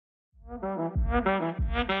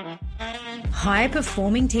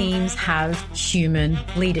High-performing teams have human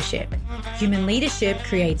leadership. Human leadership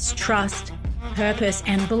creates trust, purpose,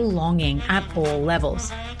 and belonging at all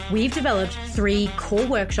levels. We've developed 3 core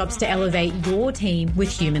workshops to elevate your team with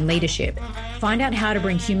human leadership. Find out how to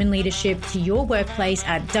bring human leadership to your workplace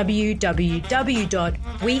at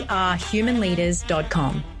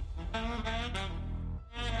www.wearehumanleaders.com.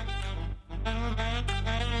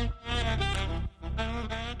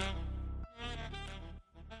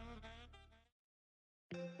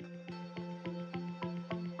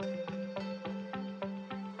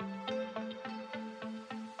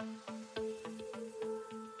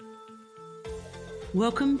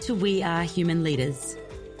 Welcome to We Are Human Leaders.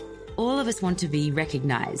 All of us want to be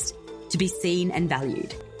recognised, to be seen and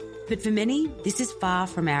valued. But for many, this is far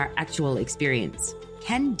from our actual experience.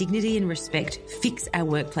 Can dignity and respect fix our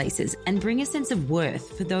workplaces and bring a sense of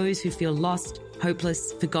worth for those who feel lost,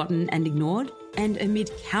 hopeless, forgotten and ignored? And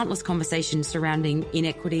amid countless conversations surrounding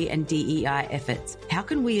inequity and DEI efforts, how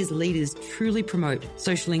can we as leaders truly promote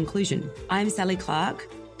social inclusion? I'm Sally Clark.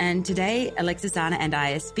 And today, Alexis Anna and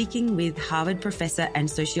I are speaking with Harvard professor and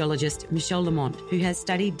sociologist Michèle Lamont, who has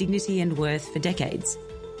studied dignity and worth for decades.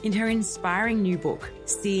 In her inspiring new book,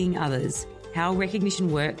 Seeing Others, How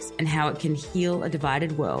Recognition Works and How It Can Heal a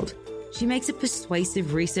Divided World, she makes a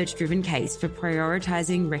persuasive research-driven case for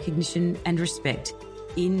prioritising recognition and respect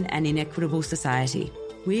in an inequitable society.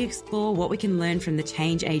 We explore what we can learn from the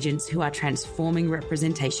change agents who are transforming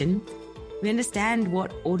representation. We understand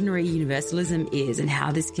what ordinary universalism is and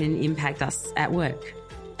how this can impact us at work.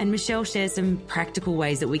 And Michèle shares some practical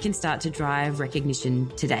ways that we can start to drive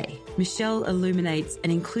recognition today. Michèle illuminates an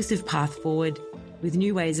inclusive path forward with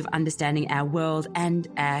new ways of understanding our world and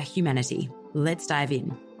our humanity. Let's dive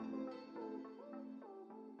in.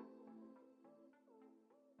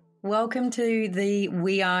 Welcome to the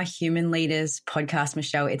We Are Human Leaders podcast,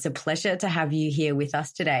 Michèle. It's a pleasure to have you here with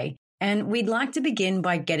us today. And we'd like to begin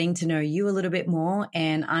by getting to know you a little bit more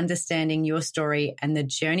and understanding your story and the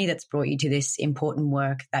journey that's brought you to this important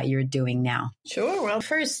work that you're doing now. Sure. Well,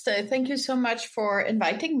 first, thank you so much for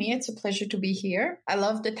inviting me. It's a pleasure to be here. I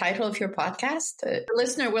love the title of your podcast. The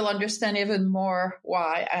listener will understand even more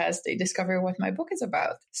why as they discover what my book is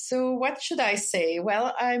about. So what should I say?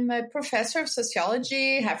 Well, I'm a professor of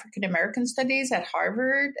sociology, African American studies at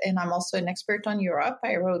Harvard, and I'm also an expert on Europe.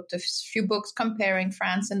 I wrote a few books comparing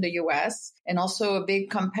France and the US, and also a big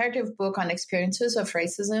comparative book on experiences of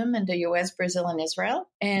racism in the US, Brazil, and Israel.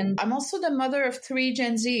 And I'm also the mother of 3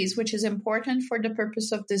 Gen Zs, which is important for the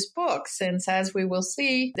purpose of this book, since as we will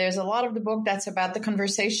see, there's a lot of the book that's about the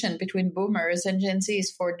conversation between boomers and Gen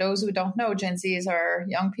Zs. For those who don't know, Gen Zs are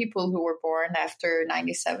young people who were born after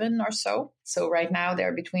 97 or so. So right now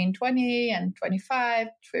they're between 20 and 25,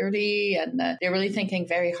 30, and they're really thinking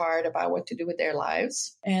very hard about what to do with their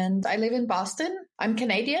lives. And I live in Boston. I'm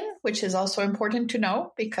Canadian, which is also important to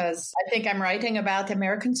know because I think I'm writing about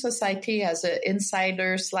American society as an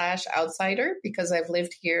insider/outsider because I've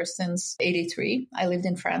lived here since 83. I lived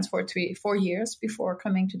in France for 4 years before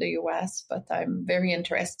coming to the US, but I'm very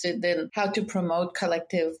interested in how to promote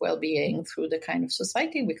collective well-being through the kind of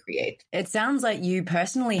society we create. It sounds like you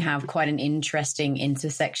personally have quite an interesting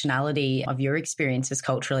intersectionality of your experiences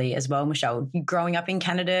culturally as well, Michèle. You growing up in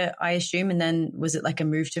Canada, I assume, and then was it like a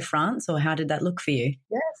move to France, or how did that look for you?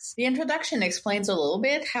 Yes. The introduction explains a little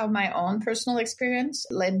bit how my own personal experience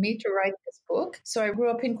led me to write this book. So I grew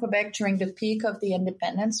up in Quebec during the peak of the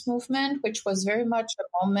independence movement, which was very much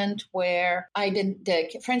a moment where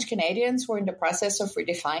the French Canadians were in the process of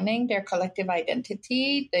redefining their collective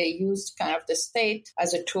identity. They used kind of the state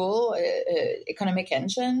as a tool, economic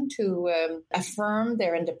engine to affirm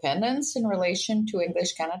their independence in relation to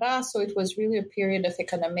English Canada. So it was really a period of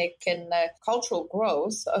economic and cultural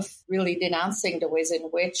growth, of really denouncing the ways in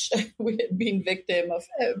which we had been victim of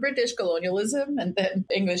British colonialism and then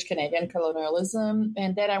English Canadian colonialism.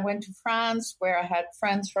 And then I went to France, where I had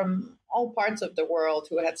friends from all parts of the world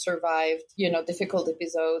who had survived, difficult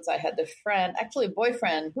episodes. I had a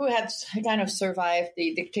boyfriend who had kind of survived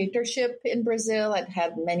the dictatorship in Brazil and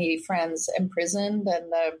had many friends imprisoned.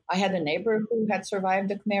 And I had a neighbor who had survived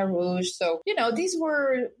the Khmer Rouge. So, these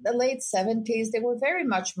were the late 70s. They were very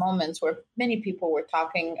much moments where many people were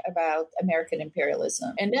talking about American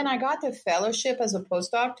imperialism. And then I got a fellowship as a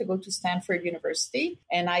postdoc to go to Stanford University.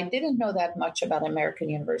 And I didn't know that much about American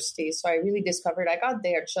universities. So I really discovered I got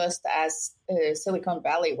there just as Silicon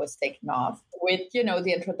Valley was taking off with,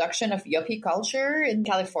 the introduction of yuppie culture in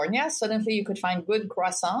California. Suddenly you could find good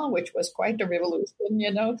croissant, which was quite a revolution.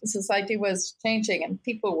 The society was changing and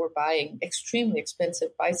people were buying extremely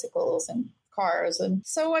expensive bicycles and cars. And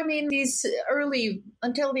so, these early,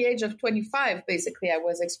 until the age of 25, basically, I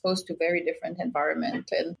was exposed to very different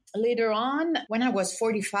environment. And later on, when I was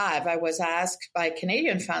 45, I was asked by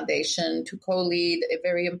Canadian Foundation to co-lead a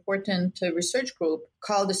very important research group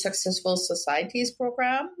called the Successful Societies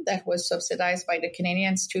Program that was subsidized by the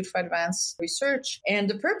Canadian Institute for Advanced Research. And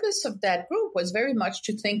the purpose of that group was very much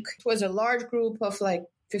to think, it was a large group of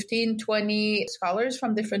 15, 20 scholars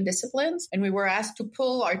from different disciplines. And we were asked to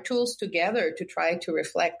pull our tools together to try to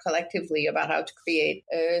reflect collectively about how to create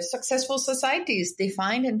successful societies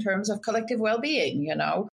defined in terms of collective well-being,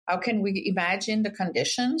 How can we imagine the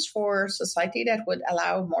conditions for society that would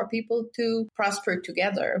allow more people to prosper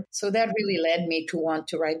together? So that really led me to want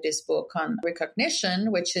to write this book on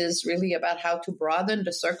recognition, which is really about how to broaden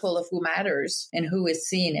the circle of who matters and who is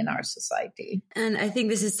seen in our society. And I think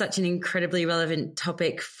this is such an incredibly relevant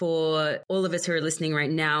topic for all of us who are listening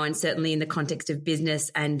right now, and certainly in the context of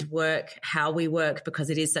business and work, how we work, because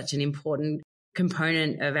it is such an important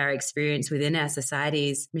component of our experience within our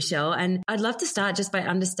societies, Michèle. And I'd love to start just by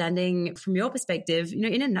understanding from your perspective,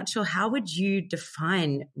 in a nutshell, how would you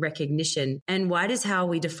define recognition, and why does how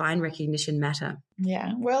we define recognition matter?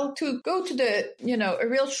 Yeah, well, to go to a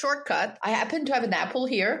real shortcut, I happen to have an apple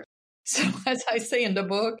here. So as I say in the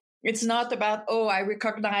book, it's not about, I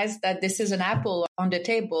recognize that this is an apple on the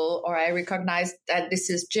table, or I recognize that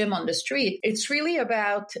this is Jim on the street. It's really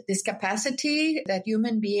about this capacity that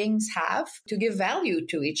human beings have to give value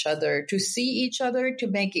to each other, to see each other, to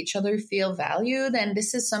make each other feel valued. And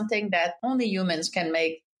this is something that only humans can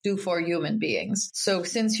do for human beings. So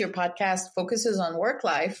since your podcast focuses on work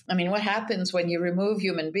life, what happens when you remove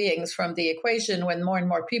human beings from the equation, when more and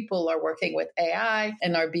more people are working with AI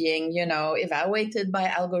and are being, evaluated by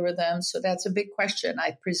algorithms? So that's a big question,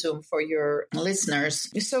 I presume, for your listeners.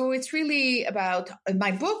 So it's really about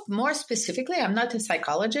my book. More specifically, I'm not a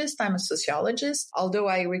psychologist, I'm a sociologist, although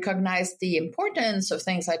I recognize the importance of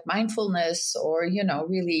things like mindfulness or,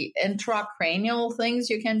 really intracranial things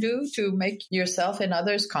you can do to make yourself and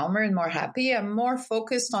others calmer and more happy. I'm more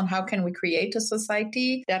focused on how can we create a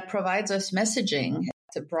society that provides us messaging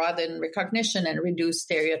to broaden recognition and reduce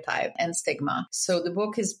stereotype and stigma. So the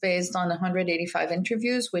book is based on 185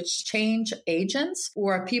 interviews with change agents, who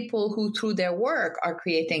are people who through their work are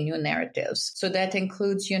creating new narratives. So that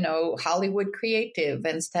includes, Hollywood creative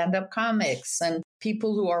and stand-up comics and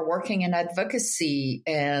people who are working in advocacy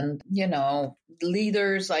and,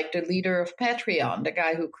 leaders like the leader of Patreon, the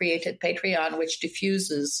guy who created Patreon, which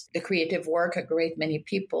diffuses the creative work of a great many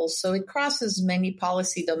people. So it crosses many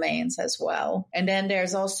policy domains as well. And then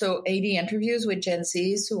there's also 80 interviews with Gen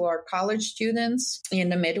Zs who are college students in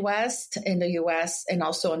the Midwest, in the US, and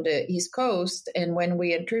also on the East Coast. And when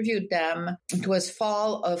we interviewed them, it was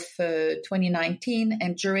fall of 2019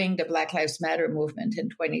 and during the Black Lives Matter movement in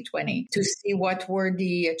 2020 to see what were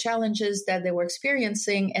the challenges that they were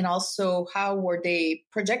experiencing, and also how were they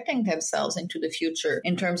projecting themselves into the future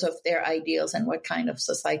in terms of their ideals and what kind of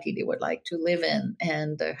society they would like to live in,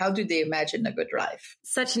 and how do they imagine a good life.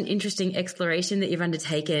 Such an interesting exploration that you've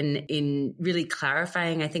undertaken in really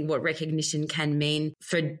clarifying, I think, what recognition can mean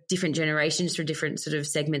for different generations, for different sort of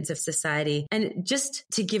segments of society. And just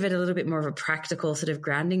to give it a little bit more of a practical sort of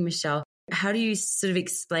grounding, Michèle, how do you sort of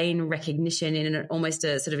explain recognition in almost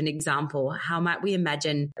a sort of an example? How might we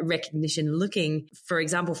imagine recognition looking, for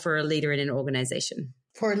example, for a leader in an organization?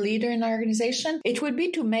 For a leader in an organization, it would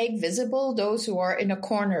be to make visible those who are in a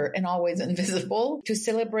corner and always invisible, to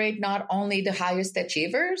celebrate not only the highest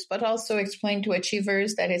achievers, but also explain to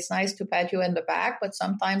achievers that it's nice to pat you in the back, but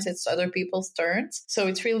sometimes it's other people's turns. So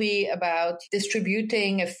it's really about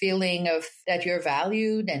distributing a feeling of that you're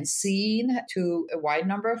valued and seen to a wide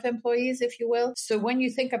number of employees, if you will. So when you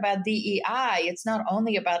think about DEI, it's not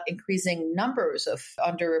only about increasing numbers of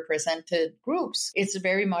underrepresented groups. It's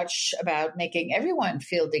very much about making everyone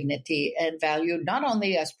feel dignity and valued, not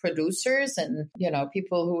only as producers and,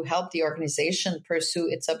 people who help the organization pursue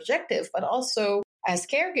its objective, but also as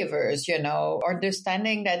caregivers,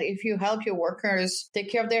 understanding that if you help your workers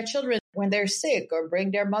take care of their children when they're sick or bring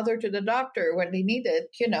their mother to the doctor when they need it,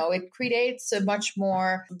 it creates a much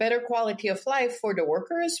more better quality of life for the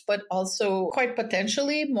workers, but also quite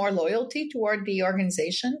potentially more loyalty toward the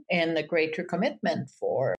organization and a greater commitment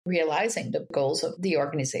for realizing the goals of the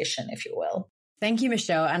organization, if you will. Thank you,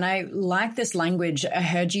 Michèle. And I like this language. I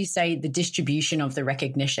heard you say the distribution of the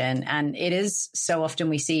recognition. And it is so often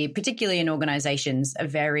we see, particularly in organizations, a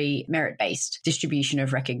very merit-based distribution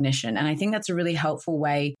of recognition. And I think that's a really helpful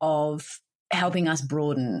way of helping us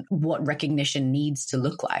broaden what recognition needs to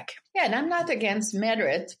look like. Yeah, and I'm not against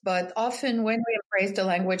merit, but often when we embrace the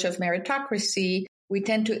language of meritocracy, we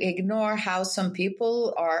tend to ignore how some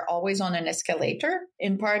people are always on an escalator,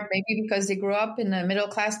 in part maybe because they grew up in a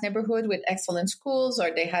middle-class neighborhood with excellent schools, or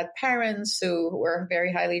they had parents who were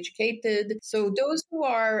very highly educated. So those who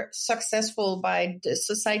are successful by the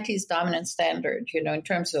society's dominant standard, in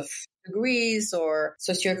terms of degrees or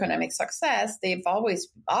socioeconomic success, they've always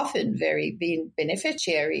often been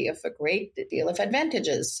beneficiary of a great deal of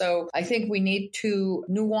advantages. So I think we need to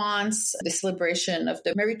nuance the celebration of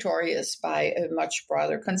the meritorious by a much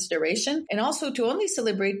broader consideration, and also to only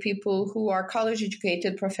celebrate people who are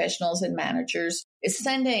college-educated professionals and managers is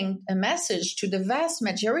sending a message to the vast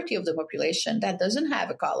majority of the population that doesn't have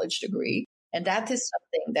a college degree. And that is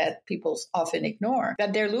something that people often ignore,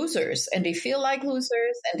 that they're losers and they feel like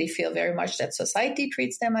losers, and they feel very much that society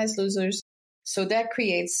treats them as losers. So that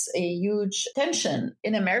creates a huge tension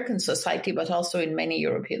in American society, but also in many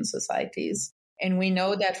European societies. And we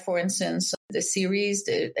know that, for instance,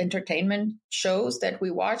 the entertainment shows that we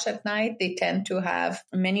watch at night, they tend to have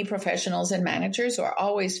many professionals and managers who are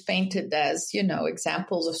always painted as,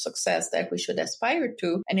 examples of success that we should aspire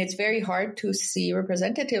to. And it's very hard to see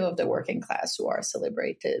representative of the working class who are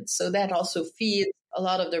celebrated. So that also feeds a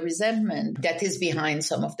lot of the resentment that is behind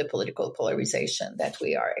some of the political polarization that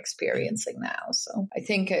we are experiencing now. So I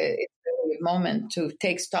think it's really a moment to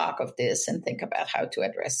take stock of this and think about how to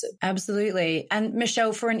address it. Absolutely. And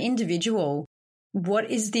Michèle, for an individual, what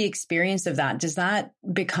is the experience of that? Does that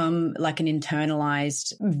become like an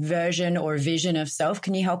internalized version or vision of self?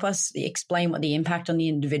 Can you help us explain what the impact on the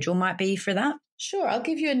individual might be for that? Sure. I'll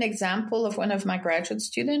give you an example of one of my graduate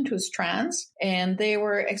students who's trans, and they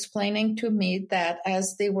were explaining to me that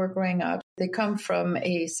as they were growing up, they come from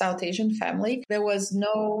a South Asian family. There was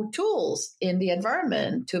no tools in the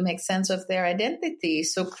environment to make sense of their identity.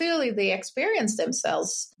 So clearly they experienced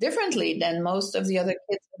themselves differently than most of the other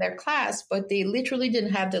kids in their class, but they literally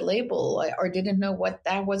didn't have the label or didn't know what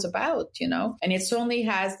that was about, And it's only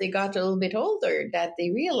as they got a little bit older that they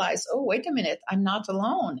realized, oh, wait a minute, I'm not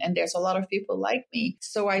alone. And there's a lot of people like me.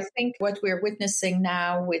 So I think what we're witnessing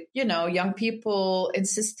now with, young people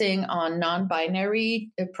insisting on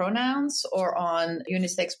non-binary pronouns or on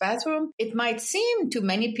unisex bathroom, it might seem to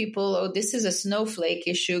many people, oh, this is a snowflake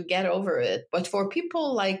issue, get over it. But for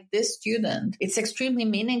people like this student, it's extremely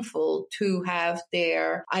meaningful to have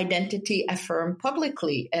their identity affirmed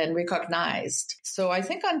publicly and recognized. So I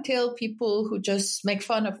think until people who just make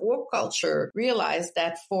fun of woke culture realize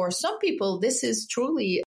that for some people, this is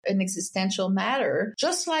truly an existential matter,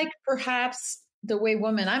 just like perhaps the way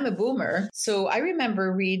I'm a boomer. So I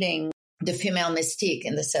remember reading The Female Mystique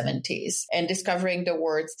in the 70s and discovering the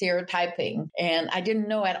word stereotyping. And I didn't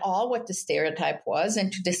know at all what the stereotype was,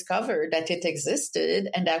 and to discover that it existed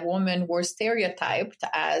and that women were stereotyped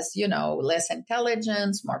as, less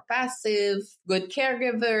intelligent, more passive, good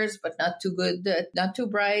caregivers, but not too good, not too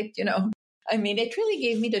bright, it really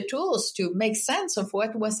gave me the tools to make sense of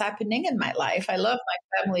what was happening in my life. I love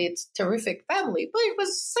my family. It's a terrific family, but it was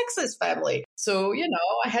a sexist family. So,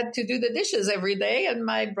 I had to do the dishes every day, and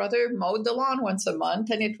my brother mowed the lawn once a month,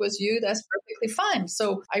 and it was viewed as perfectly fine.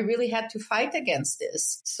 So I really had to fight against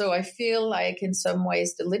this. So I feel like in some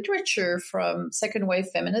ways the literature from second wave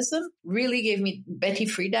feminism really gave me, Betty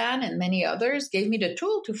Friedan and many others, gave me the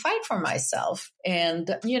tool to fight for myself.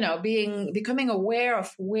 And, becoming aware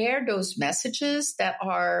of where those messages that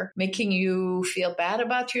are making you feel bad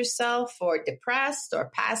about yourself or depressed or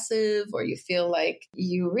passive, or you feel like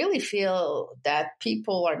you really feel that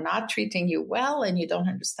people are not treating you well and you don't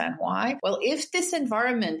understand why. Well, if this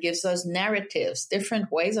environment gives us narratives,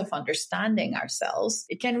 different ways of understanding ourselves,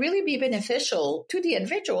 it can really be beneficial to the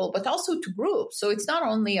individual, but also to groups. So it's not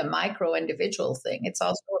only a micro individual thing. It's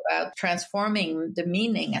also about transforming the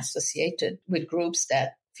meaning associated with groups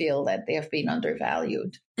that feel that they have been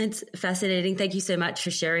undervalued. It's fascinating. Thank you so much for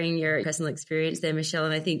sharing your personal experience there, Michèle.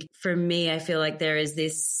 And I think for me, I feel like there is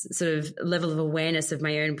this sort of level of awareness of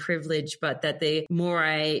my own privilege, but that the more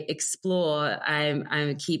I explore,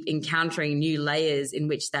 I keep encountering new layers in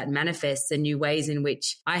which that manifests and new ways in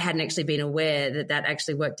which I hadn't actually been aware that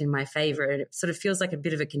actually worked in my favor. And it sort of feels like a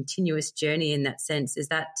bit of a continuous journey in that sense. Is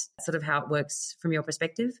that sort of how it works from your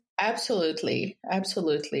perspective? Absolutely.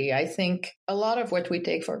 Absolutely. I think a lot of what we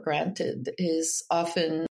take for granted is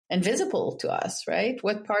often invisible to us, right?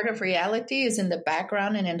 What part of reality is in the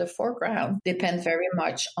background and in the foreground depends very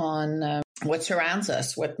much on what surrounds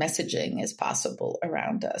us, what messaging is possible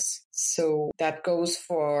around us. So that goes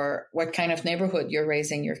for what kind of neighborhood you're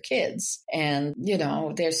raising your kids. And,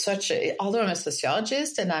 there's although I'm a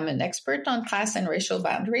sociologist and I'm an expert on class and racial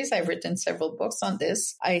boundaries, I've written several books on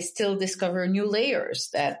this, I still discover new layers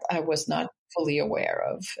that I was not fully aware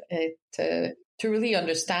of. It to really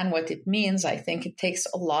understand what it means, I think it takes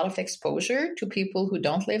a lot of exposure to people who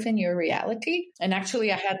don't live in your reality. And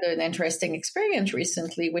actually, I had an interesting experience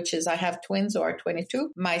recently, which is I have twins who are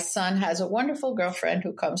 22. My son has a wonderful girlfriend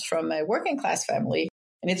who comes from a working class family.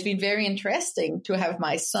 And it's been very interesting to have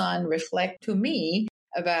my son reflect to me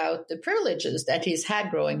about the privileges that he's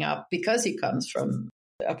had growing up because he comes from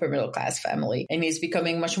upper middle class family. And he's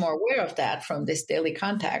becoming much more aware of that from this daily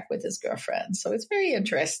contact with his girlfriend. So it's very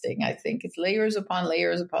interesting. I think it's layers upon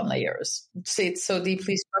layers upon layers. It's so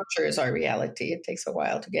deeply structures our reality. It takes a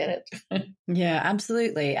while to get it. Yeah,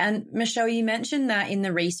 absolutely. And Michèle, you mentioned that in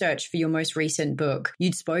the research for your most recent book,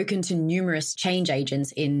 you'd spoken to numerous change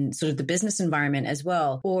agents in sort of the business environment as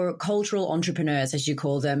well, or cultural entrepreneurs, as you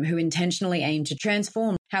call them, who intentionally aim to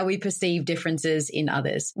transform how we perceive differences in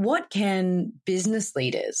others. What can business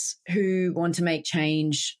leaders who want to make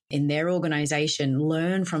change in their organization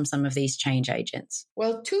learn from some of these change agents?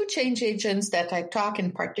 Well, two change agents that I talk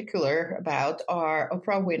in particular about are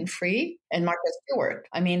Oprah Winfrey and Martha Stewart.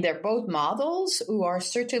 I mean, they're both models who are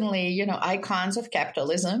certainly, icons of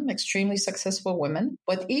capitalism, extremely successful women,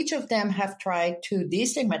 but each of them have tried to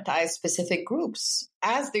destigmatize specific groups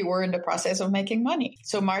as they were in the process of making money.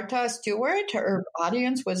 So Martha Stewart, her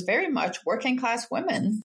audience was very much working class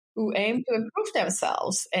women who aim to improve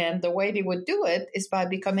themselves. And the way they would do it is by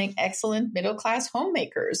becoming excellent middle-class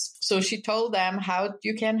homemakers. So she told them how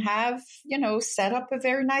you can have, set up a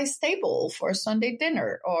very nice table for Sunday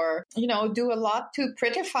dinner or, do a lot to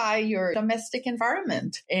prettify your domestic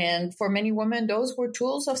environment. And for many women, those were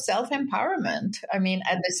tools of self-empowerment. I mean,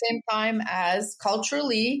 at the same time as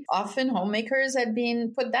culturally, often homemakers had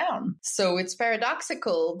been put down. So it's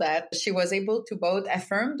paradoxical that she was able to both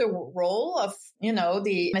affirm the role of,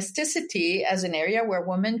 the domesticity as an area where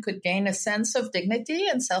women could gain a sense of dignity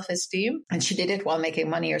and self-esteem. And she did it while making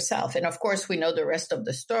money herself. And of course, we know the rest of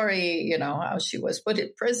the story, how she was put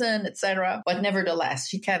in prison, etc. But nevertheless,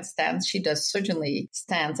 she does certainly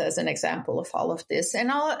stand as an example of all of this. And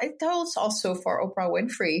it tells also for Oprah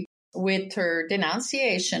Winfrey, with her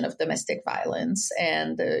denunciation of domestic violence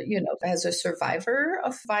and, as a survivor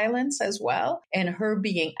of violence as well, and her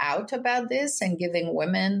being out about this and giving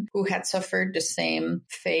women who had suffered the same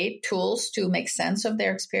fate tools to make sense of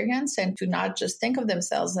their experience and to not just think of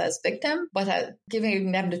themselves as victims, but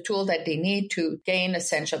giving them the tool that they need to gain a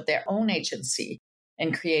sense of their own agency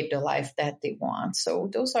and create the life that they want. So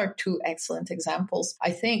those are two excellent examples.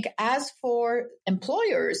 I think as for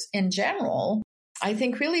employers in general, I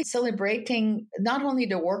think really celebrating not only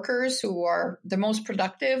the workers who are the most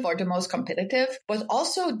productive or the most competitive, but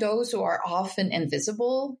also those who are often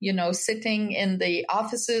invisible, sitting in the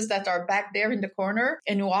offices that are back there in the corner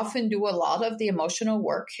and who often do a lot of the emotional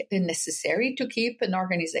work necessary to keep an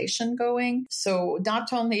organization going. So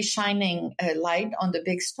not only shining a light on the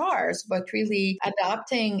big stars, but really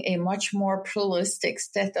adopting a much more pluralistic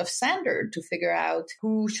set of standards to figure out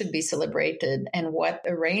who should be celebrated and what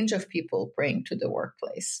a range of people bring to the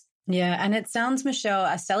workplace. Yeah. And it sounds, Michèle,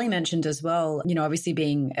 as Sally mentioned as well, obviously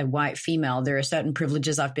being a white female, there are certain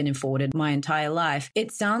privileges I've been afforded my entire life.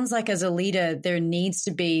 It sounds like as a leader, there needs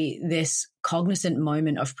to be this cognizant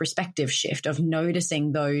moment of perspective shift, of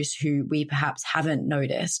noticing those who we perhaps haven't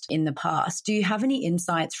noticed in the past. Do you have any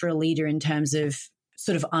insights for a leader in terms of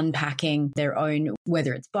sort of unpacking their own,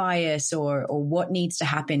 whether it's bias or what needs to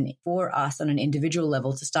happen for us on an individual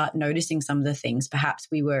level to start noticing some of the things perhaps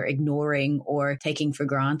we were ignoring or taking for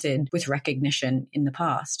granted with recognition in the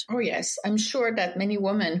past? Oh, yes. I'm sure that many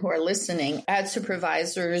women who are listening had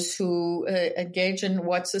supervisors who engage in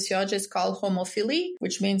what sociologists call homophily,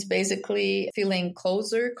 which means basically feeling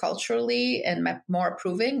closer culturally and more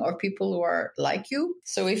approving, or people who are like you.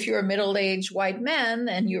 So if you're a middle-aged white man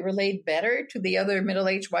and you relate better to the other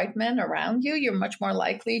middle-aged white men around you, you're much more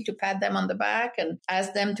likely to pat them on the back and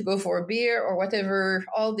ask them to go for a beer or whatever,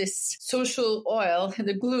 all this social oil,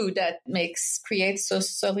 the glue that creates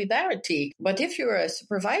solidarity. But if you're a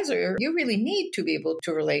supervisor, you really need to be able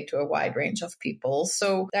to relate to a wide range of people.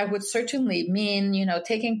 So that would certainly mean,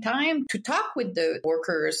 taking time to talk with the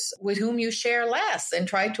workers with whom you share less and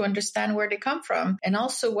try to understand where they come from. And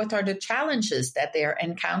also what are the challenges that they are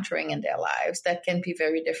encountering in their lives that can be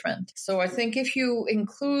very different. So I think if you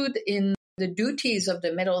include in the duties of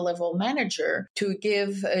the middle-level manager to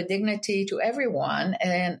give dignity to everyone,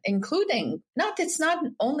 and including, it's not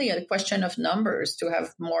only a question of numbers to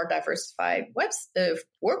have more diversified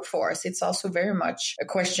workforce, it's also very much a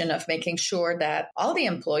question of making sure that all the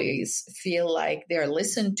employees feel like they're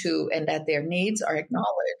listened to and that their needs are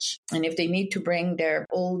acknowledged. And if they need to bring their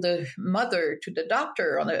older mother to the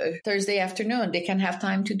doctor on a Thursday afternoon, they can have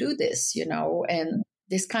time to do this, and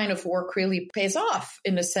this kind of work really pays off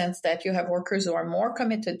in the sense that you have workers who are more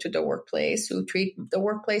committed to the workplace, who treat the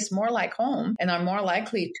workplace more like home and are more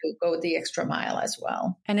likely to go the extra mile as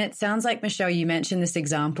well. And it sounds like, Michèle, you mentioned this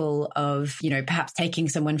example of, perhaps taking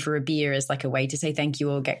someone for a beer as like a way to say thank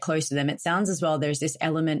you or get close to them. It sounds as well there's this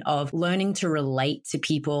element of learning to relate to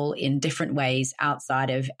people in different ways outside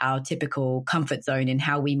of our typical comfort zone in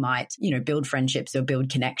how we might, build friendships or build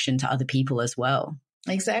connection to other people as well.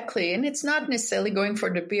 Exactly. And it's not necessarily going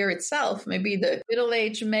for the beer itself. Maybe the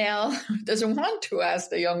middle-aged male doesn't want to ask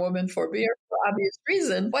the young woman for beer for obvious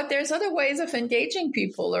reason. But there's other ways of engaging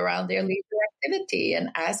people around their leisure activity and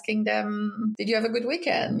asking them, did you have a good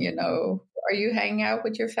weekend? Are you hanging out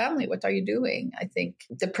with your family? What are you doing? I think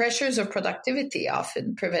the pressures of productivity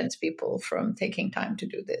often prevents people from taking time to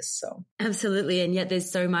do this. So absolutely. And yet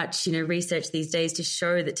there's so much, research these days to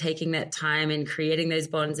show that taking that time and creating those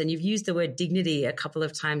bonds, and you've used the word dignity a couple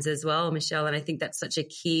of times as well, Michèle. And I think that's such a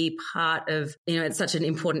key part of, it's such an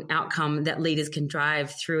important outcome that leaders can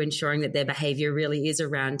drive through ensuring that their behavior really is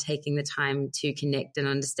around taking the time to connect and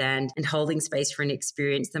understand and holding space for an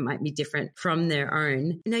experience that might be different from their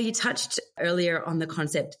own. Now, you touched earlier on the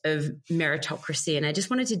concept of meritocracy, and I just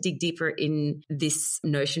wanted to dig deeper in this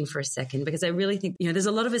notion for a second, because I really think, there's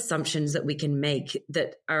a lot of assumptions that we can make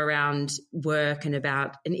that are around work and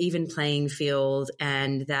about an even playing field,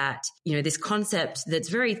 and that, this concept that's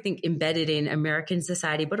very, I think, embedded in American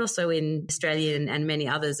society, but also in Australian and many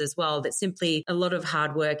others as well, that simply a lot of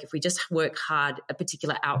hard work, if we just work hard, a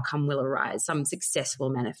particular outcome will arise, some success will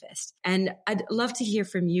manifest. And I'd love to hear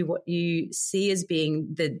from you what you see as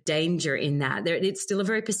being the danger in that. It's still a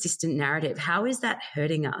very persistent narrative. How is that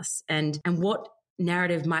hurting us? And what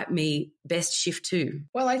narrative might we best shift to?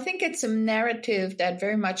 Well, I think it's a narrative that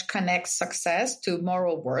very much connects success to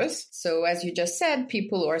moral worth. So as you just said,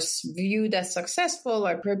 people who are viewed as successful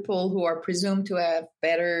are people who are presumed to have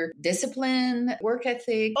better discipline, work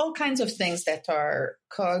ethic, all kinds of things that are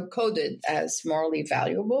coded as morally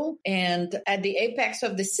valuable. And at the apex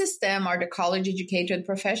of the system are the college-educated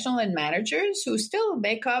professional and managers who still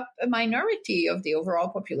make up a minority of the overall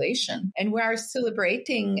population. And we are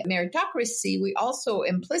celebrating meritocracy. We also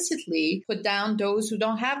implicitly put down those who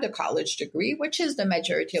don't have the college degree, which is the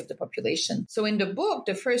majority of the population. So in the book,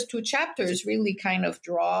 the first two chapters really kind of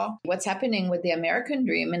draw what's happening with the American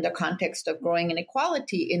dream in the context of growing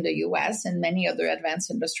inequality in the U.S. and many other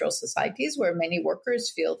advanced industrial societies where many workers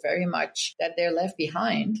feel very much that they're left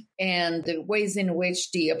behind, and the ways in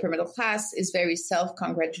which the upper middle class is very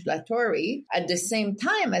self-congratulatory at the same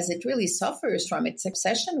time as it really suffers from its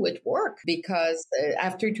obsession with work. Because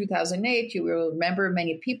after 2008, you will remember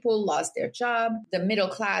many people lost their job. The middle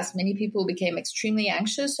class, many people became extremely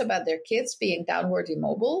anxious about their kids being downward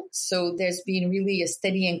immobile. So there's been really a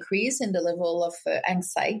steady increase in the level of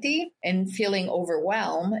anxiety and feeling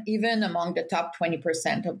overwhelmed, even among the top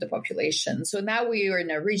 20% of the population. So now we are in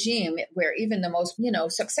a regime where even the most,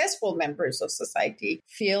 successful members of society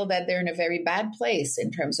feel that they're in a very bad place in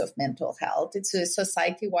terms of mental health. It's a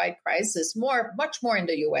society-wide crisis, much more in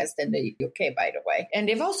the US than the UK, by the way. And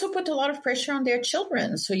they've also put a lot of pressure on their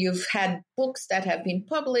children. So you've had books that have been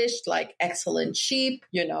published like Excellent Sheep,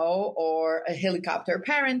 or a Helicopter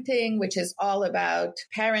Parenting, which is all about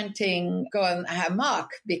parenting going amok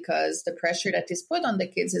because the pressure that is put on the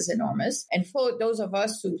kids is enormous. And for those of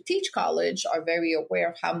us who teach college are very aware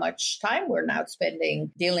of how much time we're now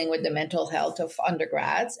spending dealing with the mental health of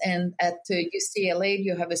undergrads. And at UCLA,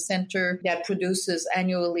 you have a center that produces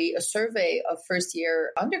annually a survey of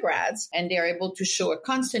first-year undergrads, and they're able to show a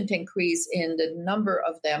constant increase in the number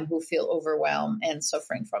of them who feel overwhelmed and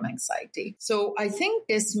suffering from anxiety. So I think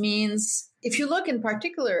this means if you look in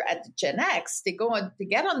particular at Gen X, they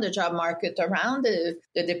get on the job market around the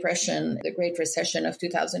depression, the Great Recession of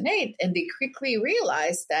 2008, and they quickly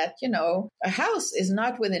realize that, a house is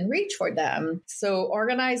not within reach for them. So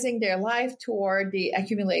organizing their life toward the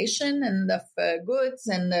accumulation and of goods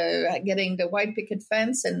and getting the white picket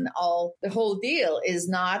fence and the whole deal is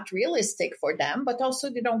not realistic for them, but also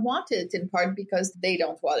they don't want it in part because they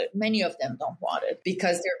don't want it. Many of them don't want it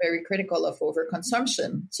because they're very critical of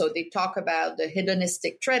overconsumption. So they talk about the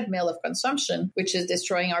hedonistic treadmill of consumption, which is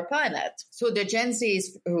destroying our planet. So the Gen Zs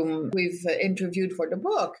whom we've interviewed for the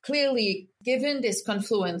book clearly given this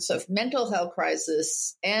confluence of mental health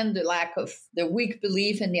crisis and the lack of the weak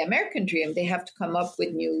belief in the American dream, they have to come up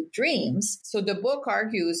with new dreams. So the book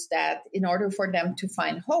argues that in order for them to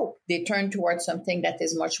find hope, they turn towards something that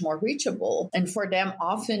is much more reachable. And for them,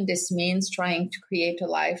 often this means trying to create a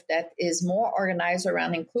life that is more organized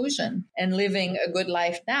around inclusion and living a good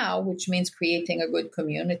life now, which means creating a good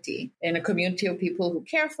community, and a community of people who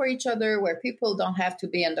care for each other, where people don't have to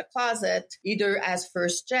be in the closet, either as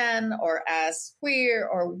first gen or as queer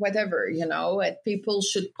or whatever, and people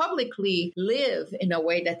should publicly live in a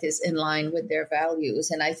way that is in line with their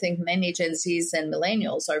values. And I think many Gen Zs and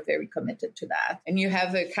millennials are very committed to that. And you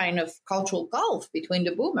have a kind of cultural gulf between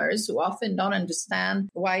the boomers, who often don't understand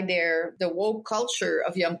why the woke culture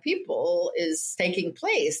of young people is taking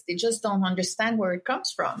place. They just don't understand where it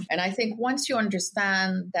comes from. And I think once you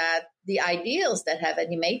understand that the ideals that have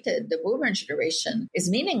animated the boomer generation is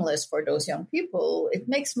meaningless for those young people, it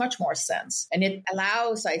makes much more sense. And it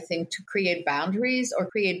allows, I think, to create boundaries, or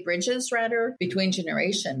create bridges rather, between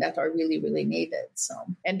generations that are really, really needed.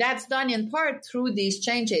 And that's done in part through these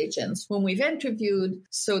change agents whom we've interviewed.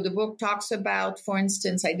 So the book talks about, for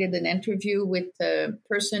instance, I did an interview with a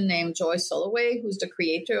person named Joy Soloway, who's the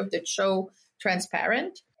creator of the show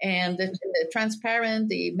Transparent. And the Transparent,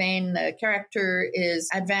 the main character is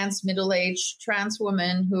advanced middle-aged trans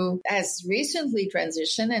woman who has recently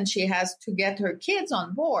transitioned, and she has to get her kids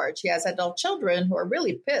on board. She has adult children who are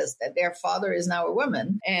really pissed that their father is now a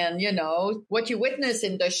woman. And, what you witness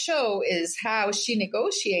in the show is how she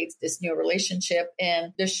negotiates this new relationship.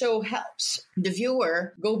 And the show helps the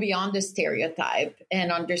viewer go beyond the stereotype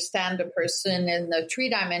and understand the person in a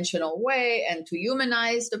three-dimensional way, and to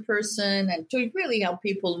humanize the person, and to really help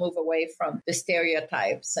people move away from the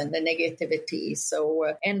stereotypes and the negativity.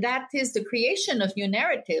 And that is the creation of new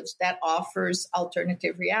narratives that offers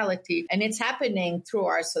alternative reality. And it's happening through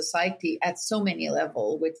our society at so many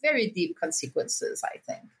levels with very deep consequences, I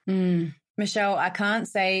think. Michèle, I can't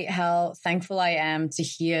say how thankful I am to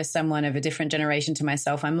hear someone of a different generation to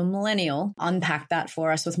myself. I'm a millennial. Unpack that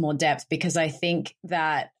for us with more depth, because I think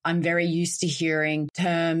that I'm very used to hearing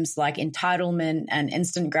terms like entitlement and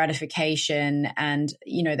instant gratification, and,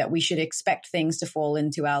 that we should expect things to fall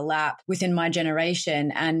into our lap within my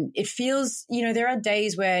generation. And it feels, there are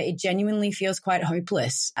days where it genuinely feels quite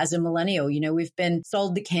hopeless as a millennial. We've been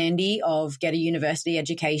sold the candy of get a university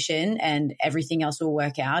education and everything else will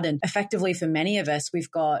work out. And effectively, for many of us,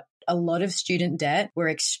 we've got a lot of student debt. We're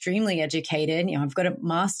extremely educated. I've got a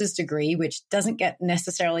master's degree, which doesn't get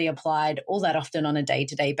necessarily applied all that often on a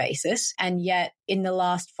day-to-day basis. And yet in the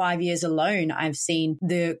last 5 years alone, I've seen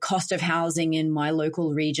the cost of housing in my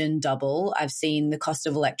local region double. I've seen the cost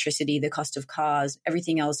of electricity, the cost of cars,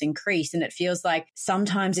 everything else increase. And it feels like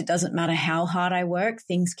sometimes it doesn't matter how hard I work,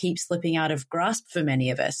 things keep slipping out of grasp for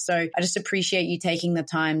many of us. So I just appreciate you taking the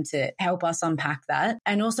time to help us unpack that,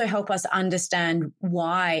 and also help us understand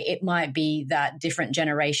why it might be that different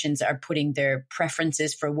generations are putting their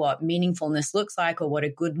preferences for what meaningfulness looks like or what a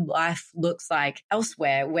good life looks like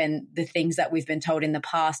elsewhere, when the things that we've been told in the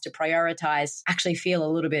past to prioritize actually feel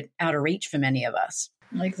a little bit out of reach for many of us.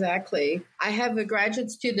 Exactly. I have a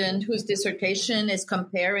graduate student whose dissertation is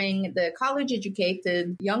comparing the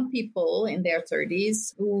college-educated young people in their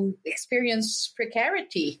 30s who experience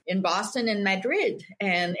precarity in Boston and Madrid.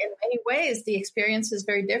 And in many ways, the experience is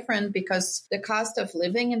very different because the cost of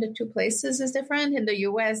living in the two places is different. In the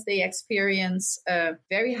U.S., they experience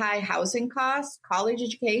very high housing costs, college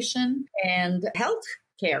education, and health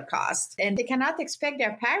care costs. And they cannot expect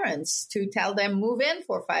their parents to tell them move in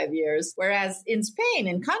for 5 years. Whereas in Spain,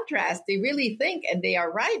 in contrast, they really think, and they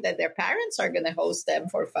are right, that their parents are going to host them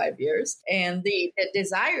for 5 years. And the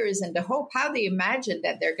desires and the hope, how they imagine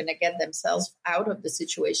that they're going to get themselves out of the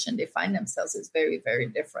situation they find themselves is very, very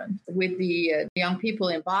different. With the young people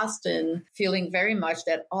in Boston feeling very much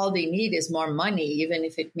that all they need is more money, even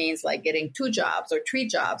if it means like getting 2 jobs or 3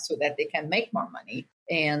 jobs so that they can make more money.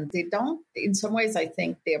 And they don't, in some ways, I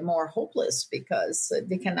think they're more hopeless because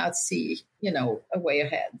they cannot see, a way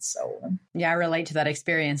ahead. So, yeah, I relate to that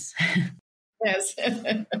experience. Yes.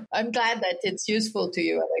 I'm glad that it's useful to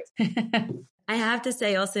you, Alex. I have to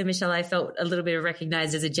say also, Michèle, I felt a little bit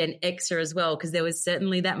recognized as a Gen Xer as well, because there was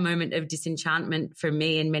certainly that moment of disenchantment for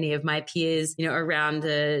me and many of my peers, around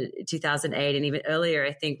the 2008 and even earlier,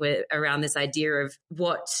 I think, around this idea of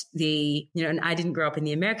what and I didn't grow up in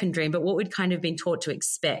the American dream, but what we'd kind of been taught to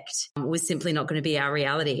expect was simply not going to be our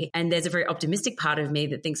reality. And there's a very optimistic part of me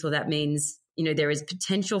that thinks, well, that means there is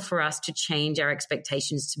potential for us to change our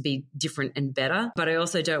expectations to be different and better. But I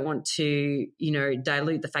also don't want to,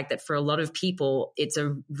 dilute the fact that for a lot of people, it's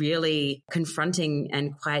a really confronting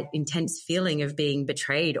and quite intense feeling of being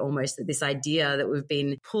betrayed almost, that this idea that we've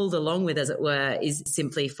been pulled along with, as it were, is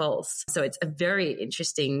simply false. So it's a very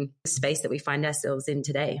interesting space that we find ourselves in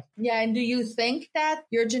today. Yeah. And do you think that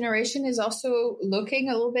your generation is also looking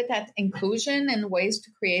a little bit at inclusion and ways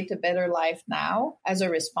to create a better life now as a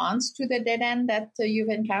response to the dead end that you've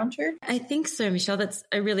encountered? I think so, Michelle.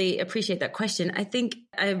 I really appreciate that question. I think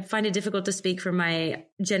I find it difficult to speak for my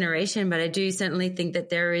generation, but I do certainly think that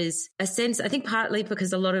there is a sense, I think partly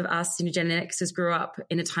because a lot of us, Gen Xers grew up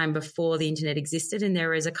in a time before the internet existed, and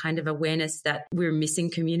there is a kind of awareness that we're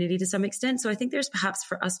missing community to some extent. So I think there's perhaps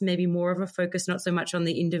for us maybe more of a focus, not so much on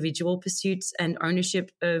the individual pursuits and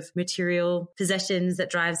ownership of material possessions that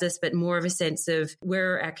drives us, but more of a sense of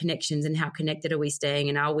where are our connections and how connected are we staying,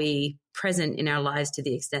 and are we present in our lives to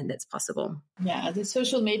the extent that's possible. Yeah, the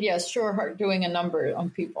social media is sure are doing a number on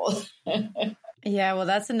people. Yeah, well,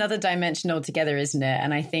 that's another dimension altogether, isn't it?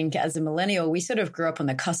 And I think as a millennial, we sort of grew up on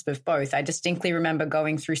the cusp of both. I distinctly remember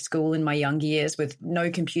going through school in my young years with no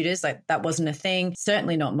computers, like that wasn't a thing,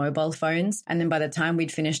 certainly not mobile phones. And then by the time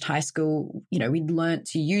we'd finished high school, we'd learned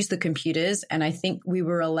to use the computers. And I think we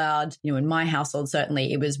were allowed, in my household,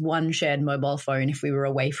 certainly it was one shared mobile phone if we were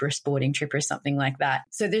away for a sporting trip or something like that.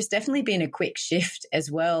 So there's definitely been a quick shift as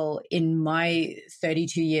well in my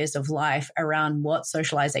 32 years of life around what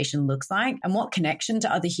socialization looks like and what connection to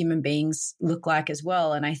other human beings look like as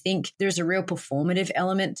well. And I think there's a real performative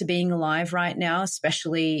element to being alive right now,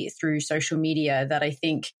 especially through social media, that I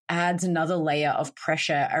think adds another layer of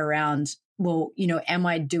pressure around, well, am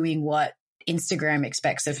I doing what Instagram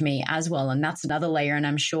expects of me as well? And that's another layer. And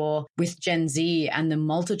I'm sure with Gen Z and the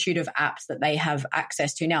multitude of apps that they have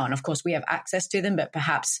access to now, and of course we have access to them, but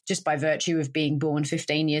perhaps just by virtue of being born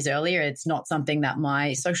 15 years earlier, it's not something that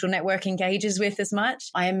my social network engages with as much.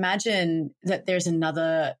 I imagine that there's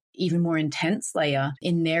another even more intense layer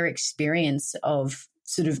in their experience of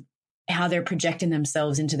sort of how they're projecting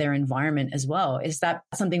themselves into their environment as well. Is that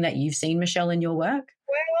something that you've seen, Michèle, in your work?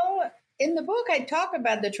 Well, in the book, I talk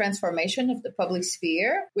about the transformation of the public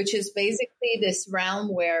sphere, which is basically this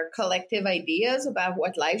realm where collective ideas about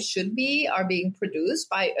what life should be are being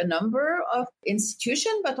produced by a number of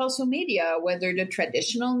institutions, but also media, whether the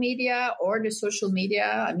traditional media or the social media.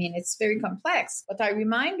 I mean, it's very complex. But I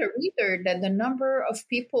remind the reader that the number of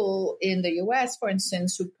people in the US, for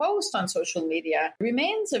instance, who post on social media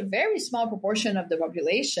remains a very small proportion of the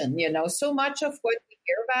population. So much of what we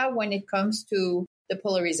hear about when it comes to the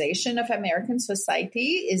polarization of American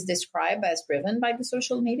society is described as driven by the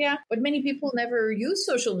social media, but many people never use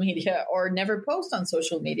social media or never post on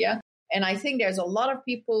social media. And I think there's a lot of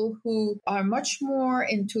people who are much more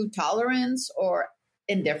into tolerance or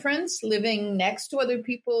indifference, living next to other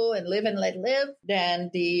people and live and let live,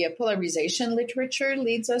 than the polarization literature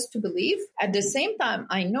leads us to believe. At the same time,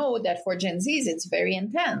 I know that for Gen Zs, it's very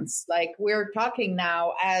intense. Like we're talking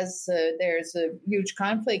now as there's a huge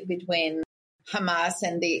conflict between Hamas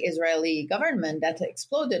and the Israeli government that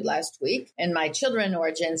exploded last week. And my children who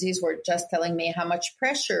are Gen Zs were just telling me how much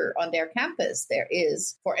pressure on their campus there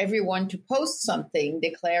is for everyone to post something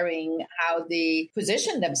declaring how they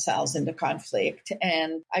position themselves in the conflict.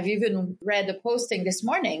 And I've even read a posting this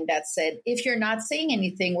morning that said, if you're not saying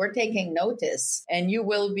anything, we're taking notice and you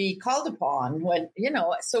will be called upon when,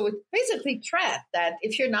 so it's basically threat that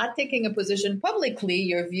if you're not taking a position publicly,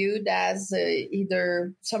 you're viewed as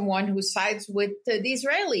either someone who sides with the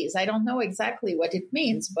Israelis. I don't know exactly what it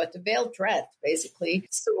means, but a veiled threat, basically.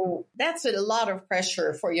 So that's a lot of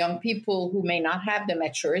pressure for young people who may not have the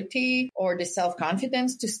maturity or the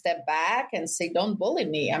self-confidence to step back and say, don't bully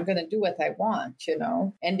me. I'm going to do what I want,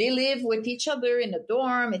 And they live with each other in a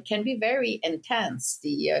dorm. It can be very intense,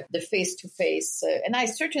 the face-to-face. And I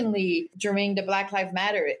certainly, during the Black Lives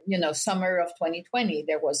Matter, summer of 2020,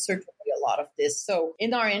 there was certainly a lot of this. So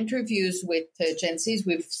in our interviews with Gen Zs,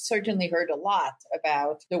 we've certainly heard a lot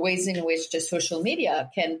about the ways in which the social media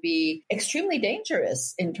can be extremely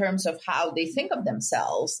dangerous in terms of how they think of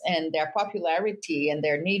themselves and their popularity and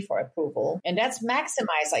their need for approval. And that's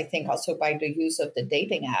maximized, I think, also by the use of the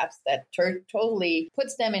dating apps that totally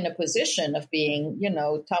puts them in a position of being,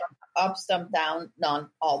 thumb up, thumb down, none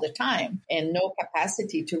all the time, and no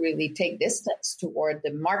capacity to really take distance toward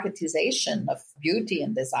the marketization of beauty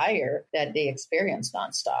and desire that they experience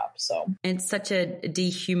nonstop. So it's such a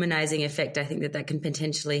dehumanizing effect, I think, that can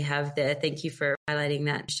potentially have there. Thank you for highlighting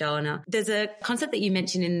that, Michèle. Now, there's a concept that you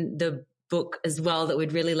mentioned in the book as well that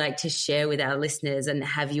we'd really like to share with our listeners and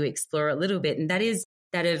have you explore a little bit, and that is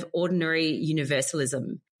that of ordinary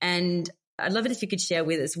universalism. And I'd love it if you could share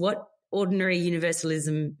with us what ordinary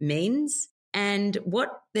universalism means and what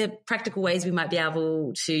the practical ways we might be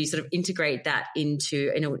able to sort of integrate that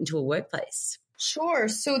into a workplace. Sure.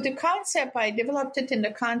 So the concept, I developed it in the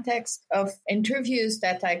context of interviews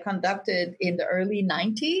that I conducted in the early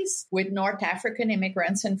 90s with North African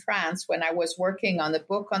immigrants in France when I was working on the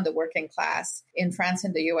book on the working class in France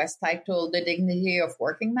and the US titled The Dignity of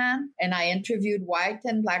Working Man. And I interviewed white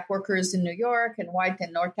and Black workers in New York and white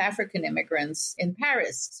and North African immigrants in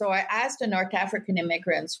Paris. So I asked the North African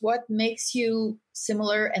immigrants, what makes you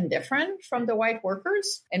similar and different from the white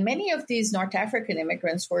workers? And many of these North African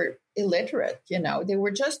immigrants were illiterate. They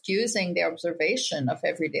were just using their observation of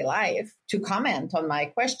everyday life to comment on my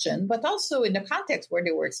question, but also in the context where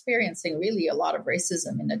they were experiencing really a lot of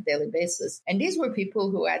racism on a daily basis. And these were people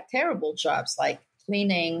who had terrible jobs like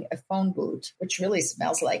cleaning a phone booth, which really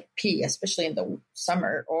smells like pee, especially in the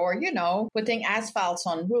summer, or, putting asphalts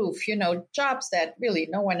on roof, jobs that really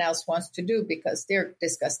no one else wants to do because they're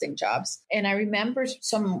disgusting jobs. And I remember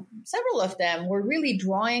several of them were really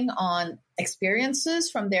drawing on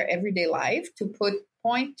experiences from their everyday life to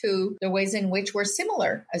point to the ways in which we're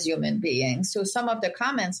similar as human beings. So some of the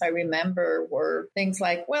comments I remember were things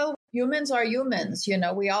like, well, humans are humans.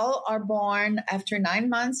 We all are born after 9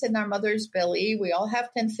 months in our mother's belly. We all have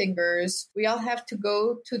 10 fingers. We all have to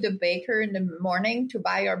go to the baker in the morning to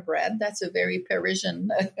buy our bread. That's a very Parisian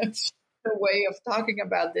way of talking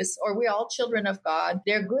about this. Or we're all children of God.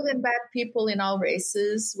 There are good and bad people in all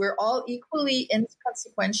races. We're all equally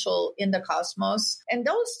inconsequential in the cosmos. And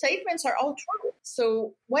those statements are all true.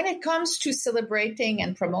 So when it comes to celebrating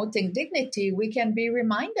and promoting dignity, we can be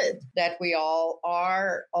reminded that we all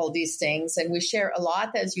are all these things and we share a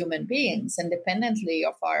lot as human beings, independently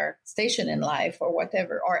of our station in life or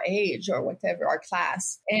whatever, our age or whatever, our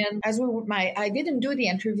class. And I didn't do the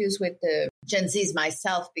interviews with the Gen Zs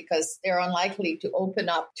myself because they're unlikely to open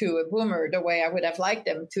up to a boomer the way I would have liked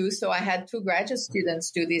them to. So I had 2 graduate students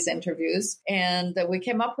do these interviews, and we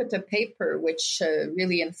came up with a paper which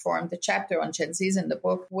really informed the chapter on Gen Zs in the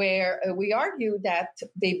book, where we argue that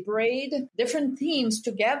they braid different themes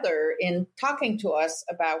together in talking to us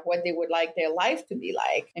about what they would like their life to be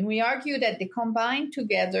like. And we argue that they combine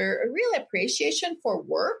together a real appreciation for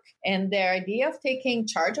work and their idea of taking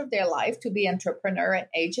charge of their life to be entrepreneur and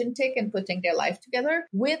agentic and putting their life together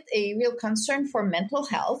with a real concern for mental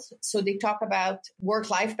health. So they talk about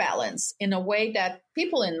work-life balance in a way that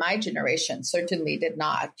people in my generation certainly did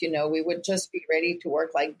not. We would just be ready to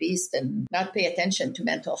work like beasts and not pay attention to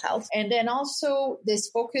mental health. And then also this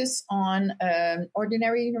focus on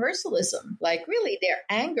ordinary universalism, like really their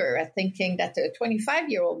anger at thinking that a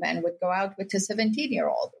 25-year-old man would go out with a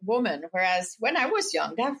 17-year-old woman, whereas when I was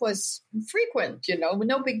young, that was frequent,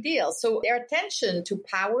 no big deal. So their attention to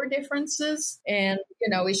power differences and,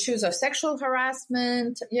 issues of sexual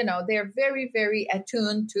harassment, they're very, very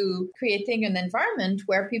attuned to creating an environment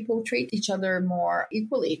where people treat each other more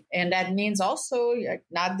equally. And that means also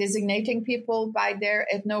not designating people by their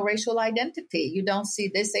ethno-racial identity. You don't see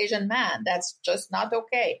this Asian man. That's just not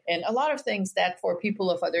okay. And a lot of things that for people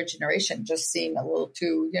of other generation just seem a little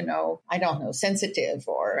too, sensitive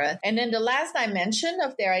and then the last dimension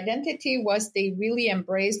of their identity was they really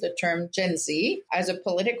embraced the term Gen Z as a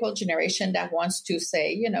political generation that wants to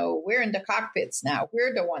say, we're in the cockpits now.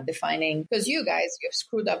 We're the one defining, because you've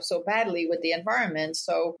screwed up so badly with the environment.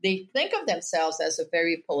 So they think of themselves as a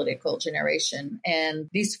very political generation. And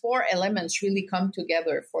these 4 elements really come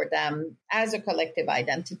together for them as a collective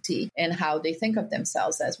identity and how they think of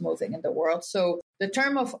themselves as moving in the world. So the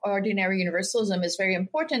term of ordinary universalism is very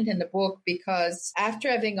important in the book because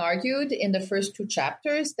after having argued in the first 2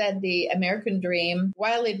 chapters that the American dream,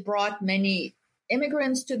 while it brought many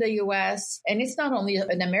immigrants to the U.S., and it's not only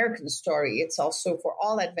an American story, it's also for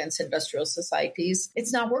all advanced industrial societies,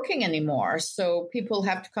 it's not working anymore. So people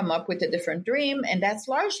have to come up with a different dream. And that's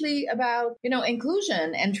largely about,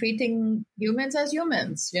 inclusion and treating humans as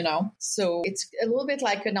humans, So it's a little bit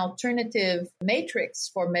like an alternative matrix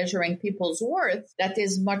for measuring people's worth that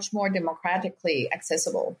is much more democratically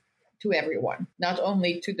accessible to everyone, not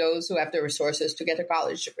only to those who have the resources to get a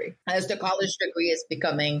college degree, as the college degree is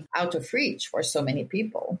becoming out of reach for so many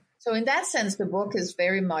people. So in that sense, the book is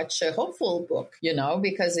very much a hopeful book,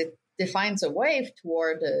 because it defines a way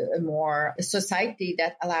toward a society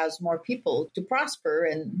that allows more people to prosper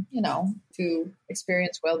and, to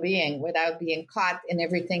experience well-being without being caught in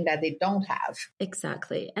everything that they don't have.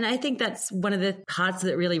 Exactly. And I think that's one of the parts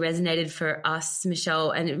that really resonated for us,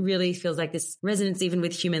 Michèle. And it really feels like this resonance even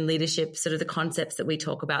with human leadership, sort of the concepts that we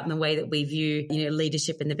talk about and the way that we view,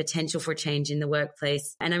 leadership and the potential for change in the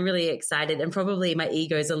workplace. And I'm really excited, and probably my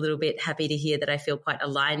ego is a little bit happy to hear that I feel quite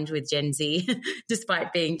aligned with Gen Z,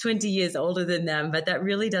 despite being 20 years older than them. But that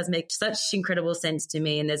really does make such incredible sense to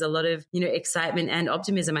me. And there's a lot of, excitement and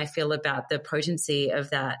optimism I feel about the potency of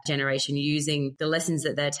that generation using the lessons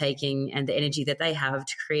that they're taking and the energy that they have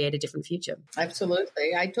to create a different future.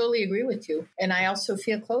 Absolutely. I totally agree with you. And I also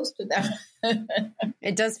feel close to them.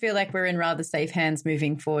 It does feel like we're in rather safe hands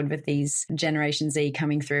moving forward with these Generation Z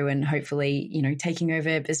coming through and hopefully, taking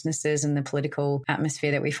over businesses and the political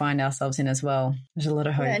atmosphere that we find ourselves in as well. There's a lot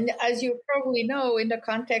of hope. And as you probably know, in the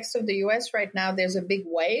context of the US right now, there's a big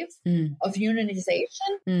wave of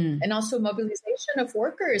unionization and also mobilization of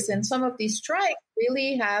workers. And some of these strikes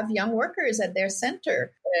really have young workers at their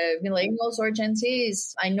center, millennials or Gen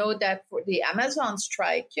Zs. I know that for the Amazon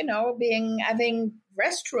strike, having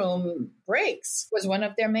restroom breaks was one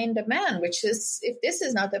of their main demand, which is, if this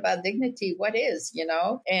is not about dignity, what is,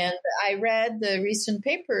 And I read the recent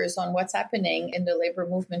papers on what's happening in the labor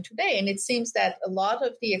movement today. And it seems that a lot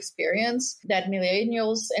of the experience that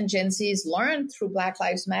millennials and Gen Zs learned through Black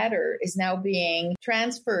Lives Matter is now being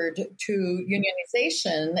transferred to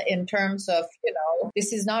unionization in terms of,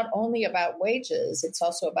 this is not only about wages, it's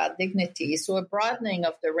also about dignity. So a broadening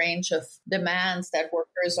of the range of demands that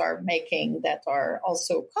workers are making that are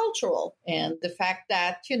also cultural. And the fact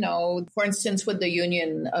that, for instance, with the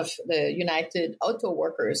union of the United Auto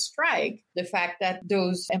Workers strike, the fact that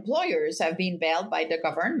those employers have been bailed by the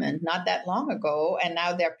government not that long ago, and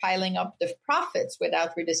now they're piling up the profits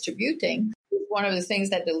without redistributing, is one of the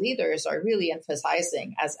things that the leaders are really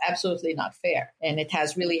emphasizing as absolutely not fair. And it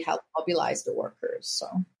has really helped mobilize the workers. So.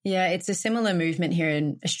 Yeah, it's a similar movement here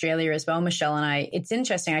in Australia as well, Michèle. And it's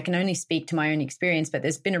interesting. I can only speak to my own experience, but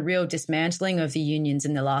there's been a real dismantling of the unions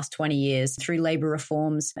in the last 20 years through labour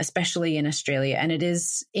reforms, especially in Australia. And it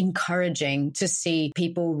is encouraging to see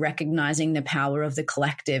people recognising the power of the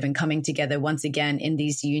collective and coming together once again in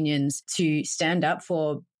these unions to stand up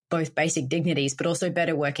for both basic dignities, but also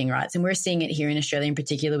better working rights. And we're seeing it here in Australia in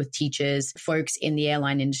particular with teachers, folks in the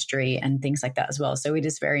airline industry and things like that as well. So it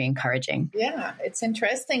is very encouraging. Yeah, it's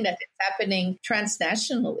interesting that it's happening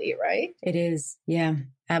transnationally, right? It is. Yeah.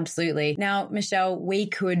 Absolutely. Now, Michèle, we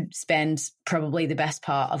could spend probably the best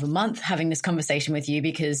part of a month having this conversation with you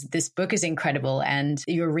because this book is incredible and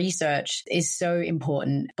your research is so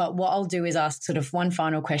important. But what I'll do is ask sort of one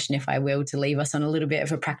final question, if I will, to leave us on a little bit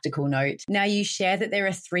of a practical note. Now, you share that there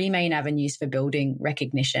are three main avenues for building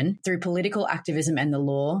recognition: through political activism and the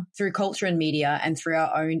law, through culture and media, and through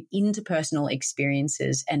our own interpersonal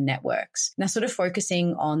experiences and networks. Now, sort of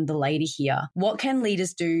focusing on the later here, what can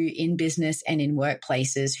leaders do in business and in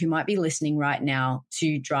workplaces who might be listening right now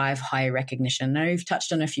to drive higher recognition? I know you've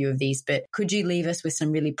touched on a few of these, but could you leave us with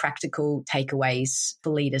some really practical takeaways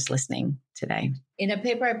for leaders listening today? In a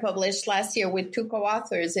paper I published last year with two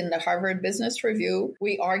co-authors in the Harvard Business Review,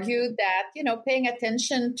 we argued that, paying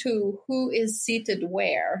attention to who is seated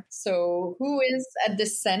where. So who is at the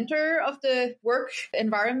center of the work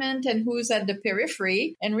environment and who's at the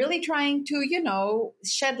periphery, and really trying to,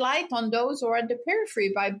 shed light on those who are at the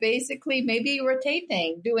periphery by basically maybe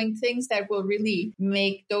rotating, doing things that will really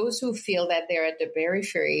make those who feel that they're at the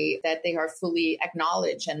periphery, that they are fully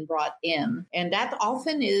acknowledged and brought in. And that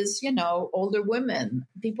often is, older women,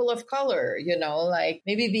 people of color, like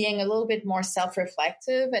maybe being a little bit more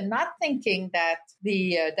self-reflective and not thinking that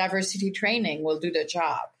the diversity training will do the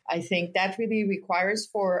job. I think that really requires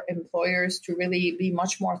for employers to really be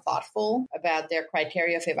much more thoughtful about their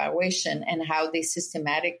criteria of evaluation and how they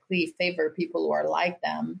systematically favor people who are like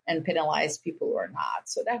them and penalize people who are not.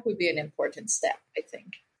 So that would be an important step, I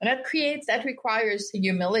think. And that requires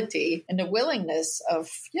humility and the willingness of,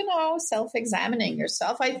 self-examining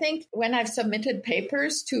yourself. I think when I've submitted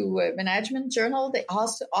papers to a management journal, they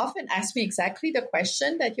also often ask me exactly the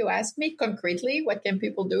question that you asked me concretely, what can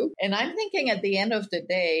people do? And I'm thinking at the end of the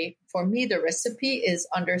day, for me, the recipe is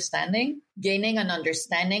gaining an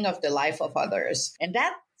understanding of the life of others. And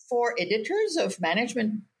that for editors of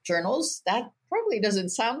management journals, that probably doesn't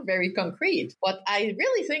sound very concrete, but I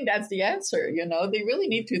really think that's the answer. They really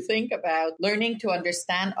need to think about learning to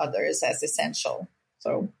understand others as essential.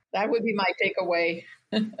 So that would be my takeaway.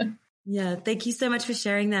 Yeah, thank you so much for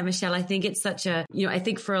sharing that, Michèle. I think it's such I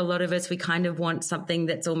think for a lot of us, we kind of want something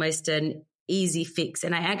that's almost an easy fix.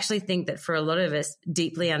 And I actually think that for a lot of us,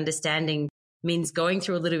 deeply understanding means going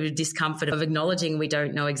through a little bit of discomfort of acknowledging we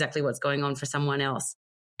don't know exactly what's going on for someone else.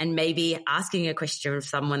 and maybe asking a question of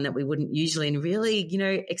someone that we wouldn't usually, and really,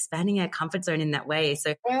 expanding our comfort zone in that way.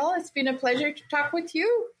 So, well, it's been a pleasure to talk with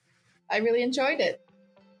you. I really enjoyed it.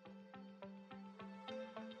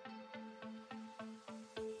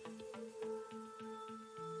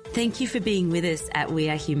 Thank you for being with us at We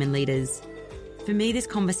Are Human Leaders. For me, this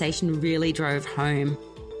conversation really drove home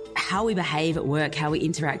how we behave at work, how we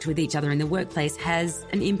interact with each other in the workplace has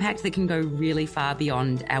an impact that can go really far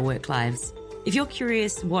beyond our work lives. If you're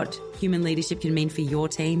curious what human leadership can mean for your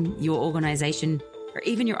team, your organisation, or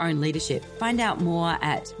even your own leadership, find out more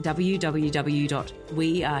at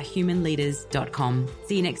www.wearehumanleaders.com.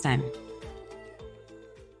 See you next time.